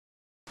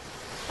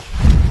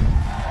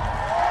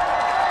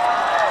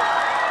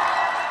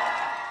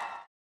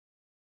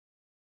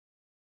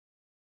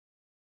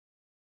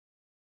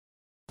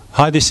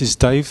Hi, this is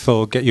Dave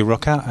for Get Your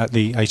Rock Out at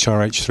the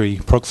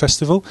HRH Prog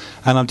Festival,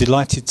 and I'm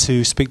delighted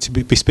to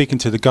be speaking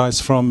to the guys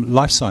from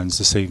Lifesigns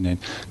this evening.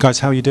 Guys,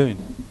 how are you doing?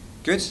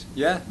 Good,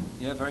 yeah,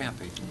 very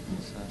happy.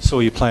 Saw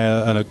you play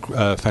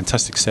a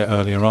fantastic set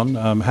earlier on.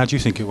 How do you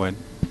think it went?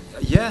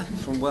 Yeah,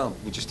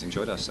 we just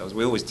enjoyed ourselves.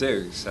 We always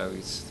do, so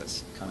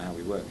that's kind of how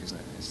we work, isn't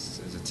it?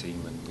 As a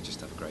team, and we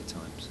just have a great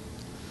time. So,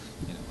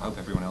 I hope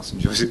everyone else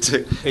enjoys it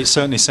too. It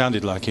certainly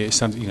sounded like it.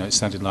 It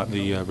sounded like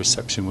the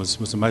reception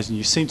was amazing.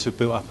 You seem to have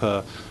built up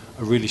a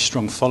really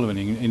strong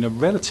following in a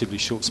relatively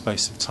short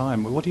space of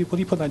time. What do you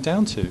put that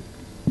down to?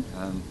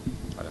 I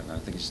don't know. I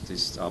think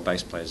it's our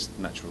bass player's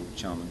natural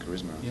charm and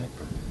charisma. I think,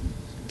 probably.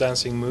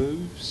 Dancing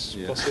moves,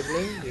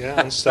 possibly,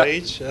 on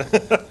stage.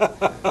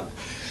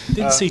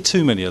 Didn't see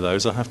too many of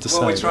those, I have to say.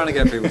 Well, we're trying to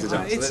get people to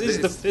dance.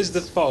 It's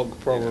the fog,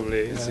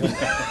 probably.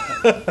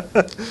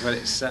 Well,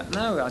 it's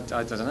no,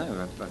 I don't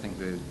know. I think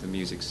the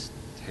music's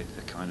hit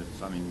the kind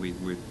of. I mean,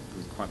 we're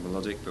quite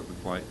melodic, but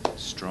we're quite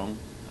strong,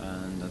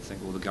 and I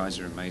think all the guys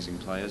are amazing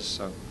players.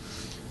 So,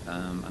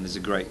 and there's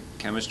a great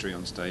chemistry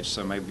on stage.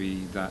 So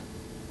maybe that,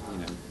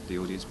 the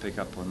audience pick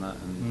up on that,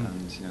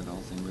 and the whole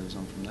thing moves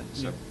on from there.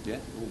 So yeah,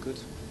 all good.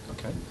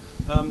 Okay.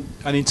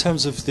 And in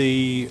terms of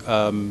the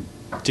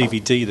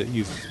DVD that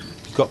you've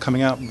got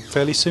coming out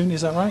fairly soon,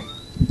 is that right?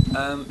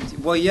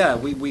 Well, yeah,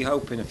 we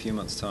hope in a few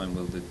months' time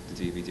the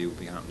DVD will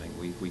be happening.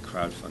 We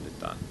crowdfunded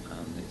that,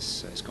 and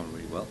it's gone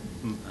really well.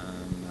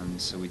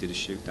 And so we did a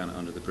shoot down at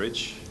Under the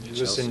Bridge. It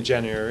was in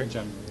January.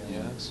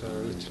 Yeah. So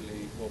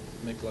literally,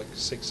 maybe like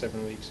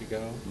 6-7 weeks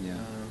ago. Yeah.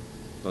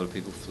 A lot of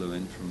people flew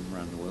in from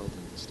around the world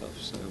and stuff.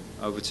 So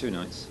over 2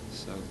 nights.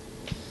 So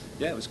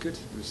yeah, it was good.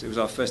 It was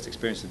our first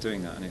experience of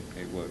doing that, and it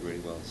worked really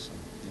well. So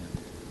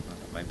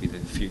that might be the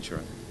future, I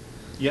think.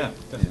 Yeah,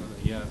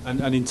 definitely. Yeah.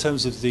 And in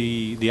terms of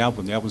the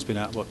album's been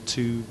out, what,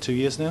 2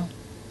 years now?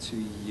 2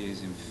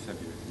 years in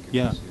February, I think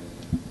it was.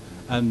 Yeah.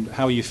 And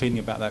how are you feeling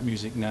about that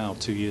music now,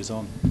 2 years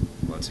on?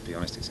 Well, to be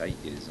honest, it's 8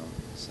 years on.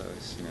 So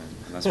it's,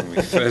 and that's when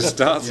we first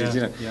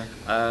started,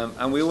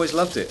 and we always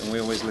loved it, and we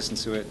always listened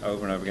to it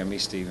over and over again. Me,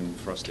 Steve, and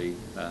Frosty,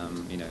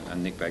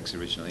 and Nick Beggs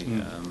originally.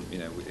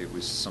 It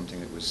was something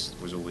that was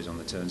always on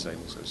the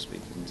turntable, so to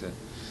speak. And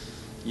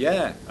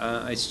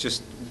it's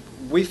just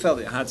we felt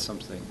it had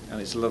something,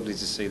 and it's lovely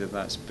to see that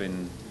that's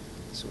been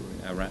sort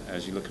of around,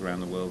 as you look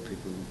around the world,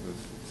 people have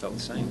felt the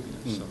same.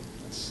 So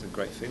that's a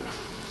great feeling.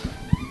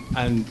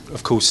 And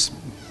of course,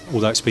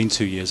 although it's been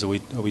 2 years, are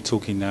we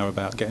talking now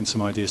about getting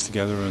some ideas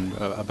together and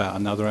about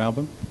another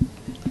album?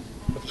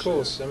 Of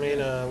course. I mean,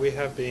 we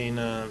have been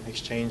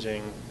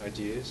exchanging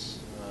ideas.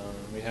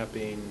 We have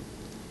been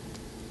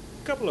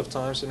a couple of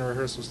times in a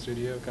rehearsal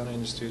studio, kind of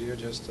in the studio,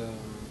 just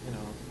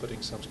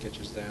putting some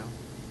sketches down.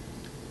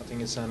 I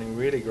think it's sounding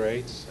really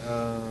great.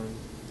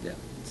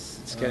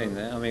 It's getting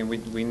there. I mean,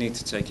 we need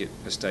to take it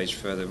a stage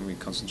further, and we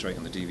concentrate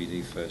on the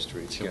DVD first,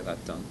 really, to get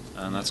that done.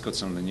 And that's got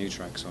some of the new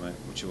tracks on it,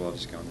 which will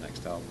obviously go on the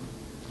next album.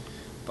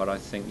 But I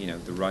think,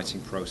 the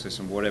writing process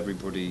and what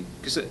everybody...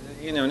 Because,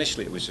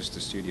 initially it was just a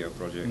studio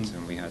project,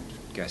 and we had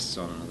guests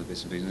on and other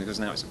bits and pieces, because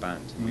now it's a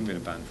band, and we've been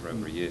a band for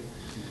over a year.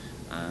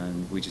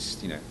 And we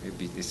just,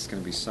 it's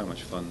going to be so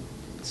much fun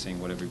seeing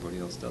what everybody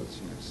else does,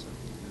 so,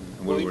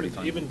 and we're already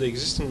finding... Even the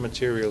existing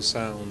material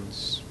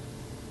sounds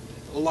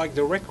like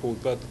the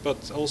record,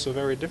 but also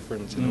very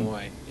different in a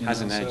way.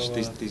 Has an edge.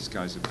 These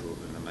guys have brought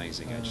an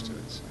amazing edge to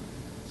it. So.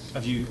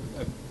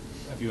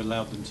 Have you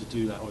allowed them to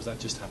do that, or has that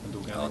just happened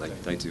organically?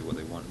 Oh, they do what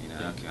they want.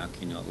 How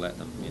can you not let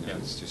them?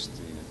 It's just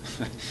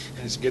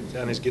it's good,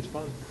 and it's good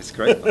fun. It's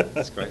great fun.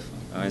 It's great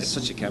fun. It's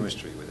such a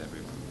chemistry with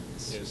everyone.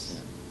 It's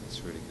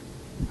really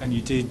good. And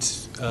you did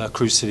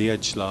Cruise to the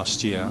Edge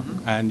last year,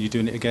 and you're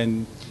doing it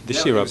again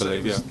this year, I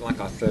believe. It was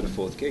like our 3rd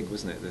or 4th gig,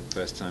 wasn't it? The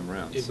first time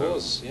round. It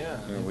was, yeah.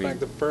 In fact,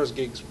 the first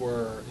gigs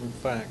were,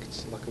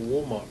 like a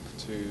warm-up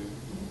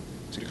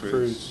to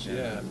Cruise,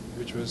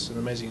 which was an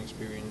amazing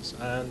experience.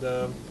 And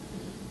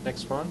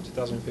next one,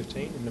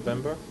 2015, in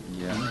November.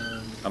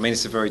 Yeah. I mean,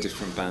 it's a very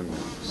different band.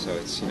 So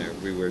it's,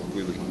 we were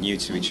new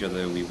to each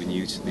other. We were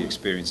new to the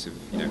experience of,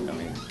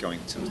 going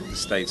to the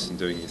States and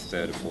doing your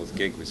 3rd or 4th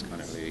gig was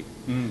kind of really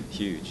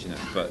huge,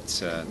 But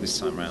this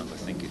time round, I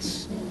think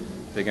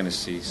they're going to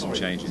see some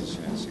changes,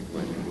 see the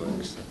way it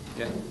works. So,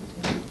 yeah.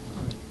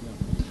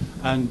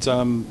 And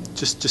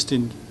just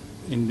in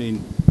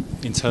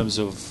terms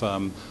of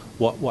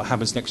what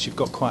happens next, you've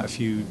got quite a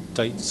few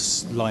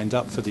dates lined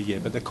up for the year,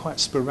 but they're quite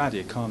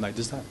sporadic, aren't they?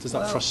 Does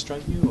that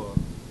frustrate you? Or?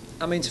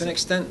 I mean, to an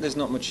extent, there's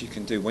not much you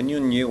can do when you're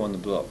new on the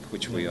block,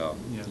 which we are.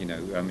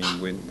 I mean,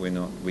 we're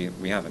not.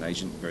 We have an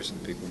agent, most of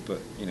the people, but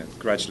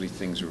gradually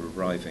things are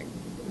arriving,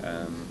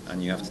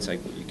 and you have to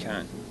take what you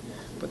can.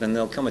 But then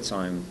there'll come a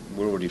time,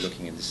 we're already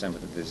looking in December,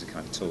 that there's a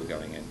kind of tour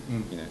going in,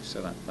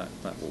 so that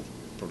will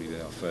probably be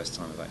our first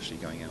time of actually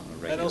going out on a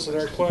regular And also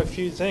there are quite a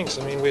few things.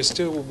 I mean, we're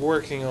still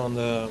working on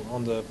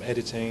the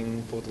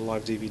editing for the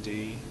live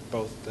DVD,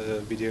 both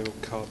the video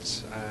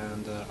cuts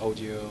and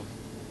audio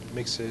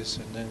mixes,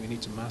 and then we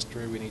need to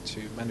master it, we need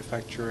to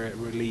manufacture it,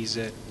 release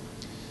it,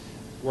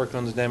 work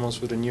on the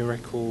demos with a new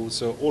record.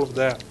 So all of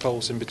that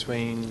falls in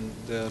between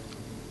the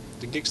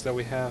the gigs that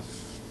we have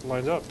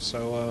lined up.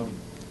 So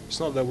it's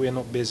not that we're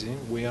not busy,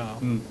 we are.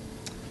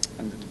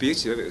 And the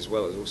beauty of it as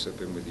well has also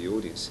been with the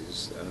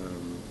audiences,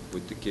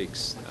 with the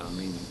gigs. I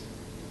mean,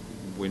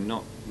 we're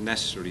not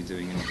necessarily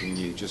doing anything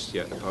new just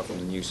yet, apart from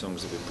the new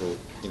songs that we've brought,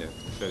 you know,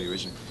 fairly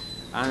original.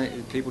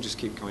 And people just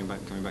keep coming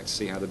back to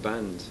see how the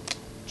band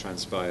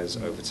transpires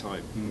over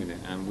time, you know,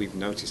 and we've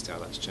noticed how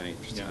that's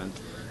changed. Yeah. And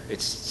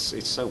it's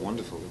so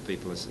wonderful that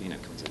people are, you know,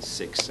 come to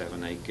 6,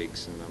 7, 8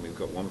 gigs, and then we've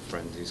got one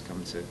friend who's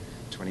come to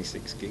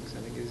 26 gigs,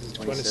 I think it is.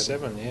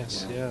 27,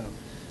 yes, yeah.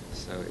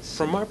 So it's,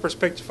 from my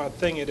perspective, I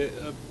think it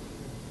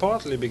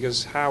partly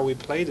because how we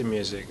play the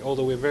music,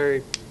 although we're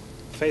very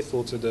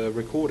faithful to the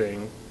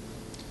recording,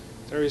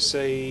 there is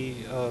a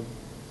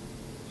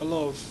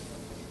lot of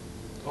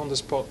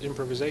on-the-spot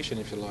improvisation,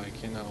 if you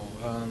like, you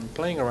know,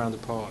 playing around the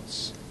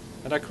parts,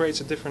 and that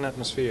creates a different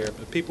atmosphere.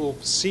 But people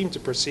seem to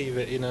perceive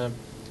it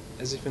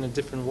as if in a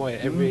different way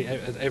at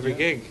every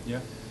gig. Yeah.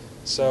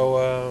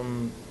 So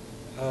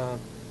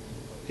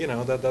you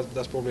know,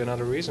 that's probably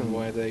another reason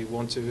why they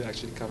want to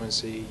actually come and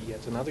see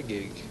yet another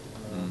gig.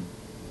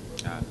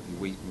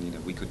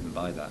 we couldn't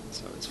buy that,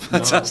 so it's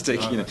fantastic.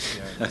 No, you know,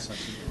 yeah, that's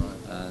absolutely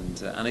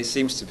right. And it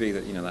seems to be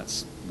that, you know,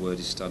 that's word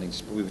is starting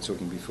to. We were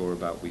talking before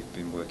about we've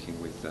been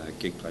working with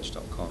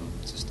gigpledge.com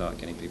to start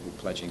getting people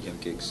pledging for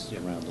gigs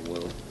around the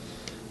world,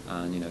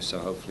 and, you know, so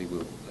hopefully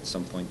we'll at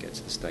some point get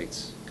to the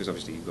States, because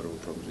obviously you've got all the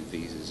problems with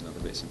visas and other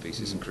bits and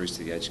pieces, and Cruise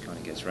to the Edge kind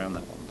of gets around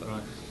that one, but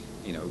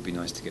you know, it would be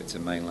nice to get to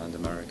mainland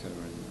America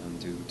and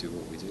do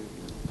what we do. You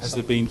know. Has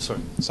there been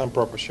some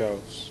proper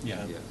shows?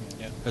 Yeah.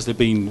 Yeah. Has there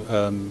been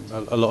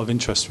a lot of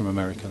interest from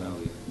America now?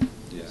 Oh,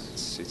 yeah.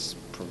 It's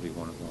probably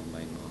one of our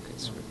main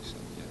markets, really. So,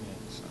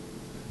 So.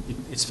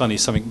 It's funny,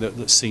 something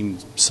that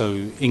seemed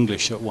so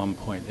English at one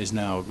point is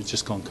now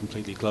just gone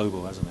completely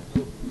global, hasn't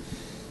it?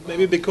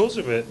 Maybe because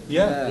of it.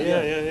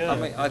 Yeah. I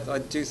mean, I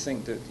do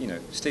think that, you know,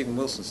 Stephen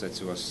Wilson said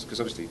to us, because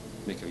obviously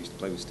Nico used to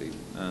play with Stephen,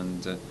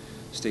 and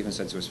Stephen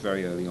said to us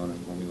very early on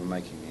when we were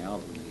making the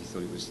album that he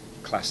thought it was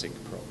classic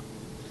prog,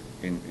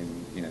 in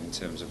you know, in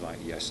terms of like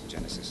Yes and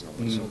Genesis and all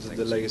that sort of things.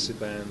 The legacy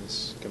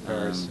bands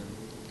comparison.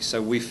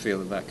 So we feel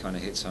that kind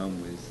of hits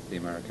home with the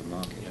American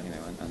market, you know,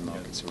 and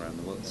markets around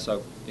the world.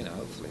 So, you know,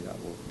 hopefully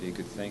that will be a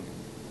good thing.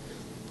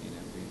 You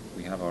know,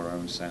 we have our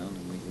own sound,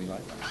 and we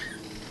like that.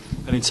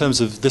 And in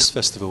terms of this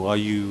festival, are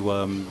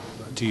you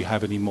do you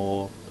have any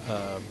more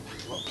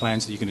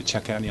plans that you're going to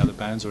check out any other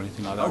bands or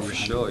anything like that? Oh, for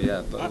sure,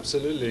 yeah. But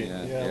absolutely,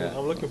 yeah.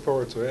 I'm looking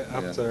forward to it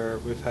after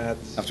we've had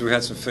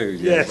some food.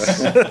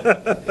 Yes.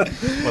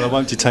 Well, I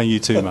won't detain you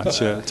too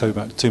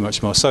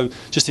much more. So,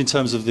 just in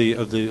terms of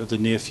the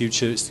near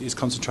future, is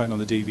concentrating on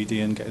the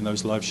DVD and getting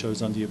those live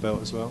shows under your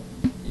belt as well.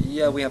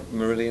 Yeah, we have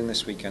Marillion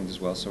this weekend as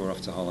well, so we're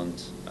off to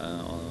Holland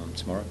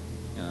tomorrow,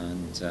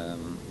 and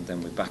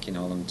then we're back in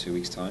Holland 2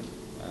 weeks' time.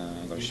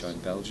 I've got a show in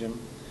Belgium.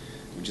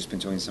 We've just been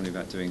talking to somebody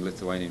about doing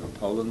Lithuania or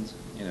Poland,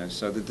 you know.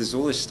 So there's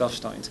all this stuff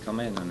starting to come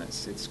in, and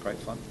it's great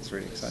fun. It's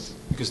really exciting.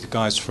 Because the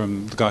guys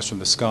from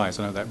the Skies,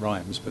 I know that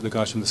rhymes, but the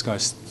guys from the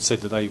Skies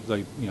said that they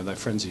you know, they're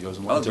friends of yours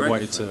and wanted to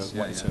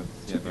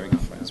very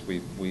good friends.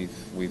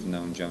 We've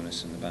known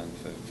Jonas and the band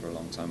for a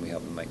long time. We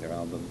helped them make their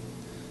album,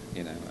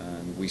 you know,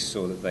 and we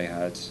saw that they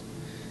had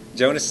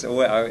Jonas.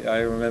 I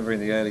remember in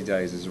the early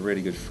days, there's a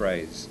really good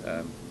phrase.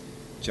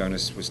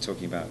 Jonas was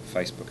talking about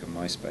Facebook and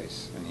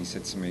MySpace, and he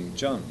said to me,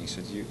 John, he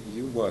said,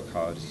 you work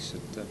hard. He said,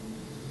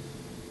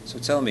 so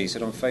tell me, he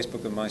said, on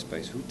Facebook and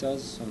MySpace, who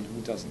does and who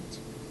doesn't?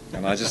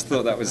 And I just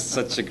thought that was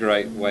such a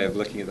great way of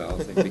looking at the whole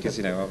thing, because,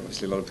 you know,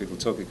 obviously a lot of people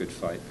talk a good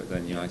fight, but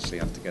then you actually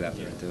have to get out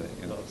there and do it.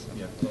 You know, so.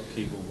 Yeah, a lot of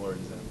keyboard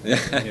warriors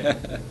there.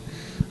 Yeah.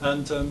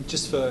 And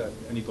just for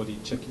anybody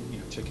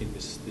checking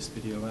this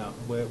video out,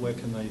 where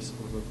can they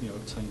sort of, you know,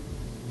 obtain?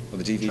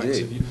 Well, the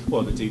DVD.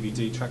 The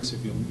DVD tracks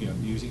of your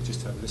music,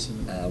 just to have a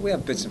listen. We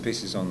have bits and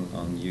pieces on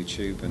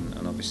YouTube,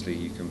 and obviously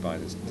you can buy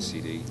the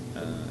CD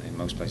in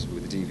most places.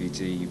 With the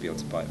DVD, you'll be able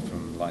to buy it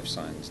from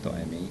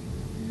Lifesigns.me.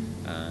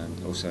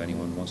 And also,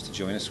 anyone wants to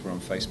join us, we're on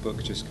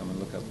Facebook. Just come and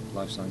look up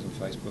Lifesigns on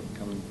Facebook.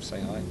 Come and say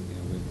hi. You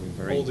know, we're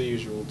very all the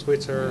usual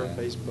Twitter,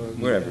 Facebook.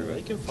 We're everywhere.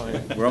 You can find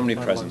it. We're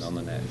omnipresent on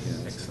the net.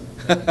 Yeah.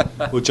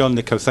 Excellent. Well, John,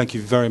 Nico, thank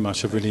you very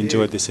much. I've really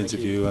enjoyed this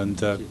interview, and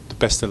the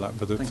best of luck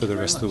for the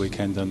rest of the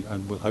weekend,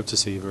 and we'll hope to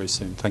see you very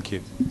soon. Thank you.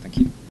 Thank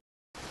you.